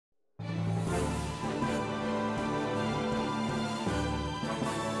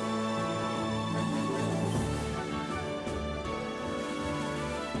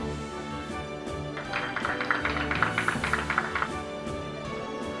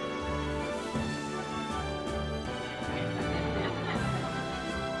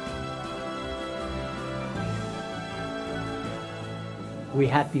we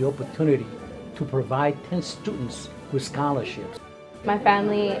had the opportunity to provide 10 students with scholarships. My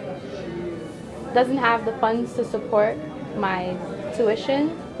family doesn't have the funds to support my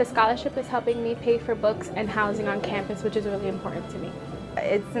tuition. The scholarship is helping me pay for books and housing on campus, which is really important to me.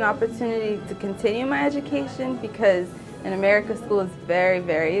 It's an opportunity to continue my education because in America school is very,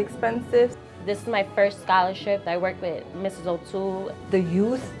 very expensive. This is my first scholarship. I work with Mrs. O'Toole. The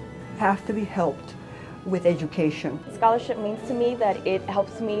youth have to be helped with education. Scholarship means to me that it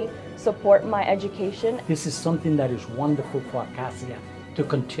helps me support my education. This is something that is wonderful for Acacia to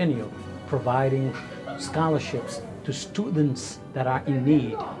continue providing scholarships to students that are in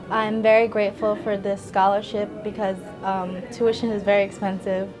need. I'm very grateful for this scholarship because tuition is very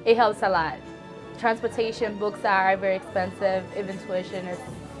expensive. It helps a lot. Transportation, books are very expensive, even tuition is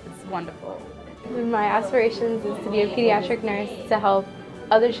wonderful. My aspirations is to be a pediatric nurse to help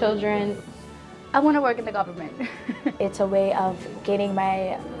other children. I want to work in the government. It's a way of gaining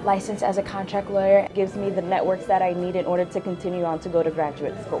my license as a contract lawyer. It gives me the networks that I need in order to continue on to go to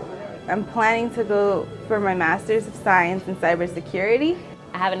graduate school. I'm planning to go for my Master's of Science in Cybersecurity.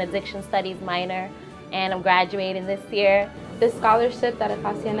 I have an addiction studies minor and I'm graduating this year. This scholarship that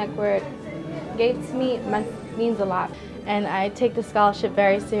Acacia Network gave to me means a lot. And I take the scholarship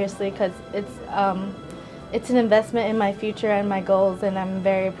very seriously because it's an investment in my future and my goals, and I'm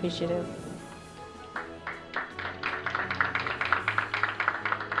very appreciative.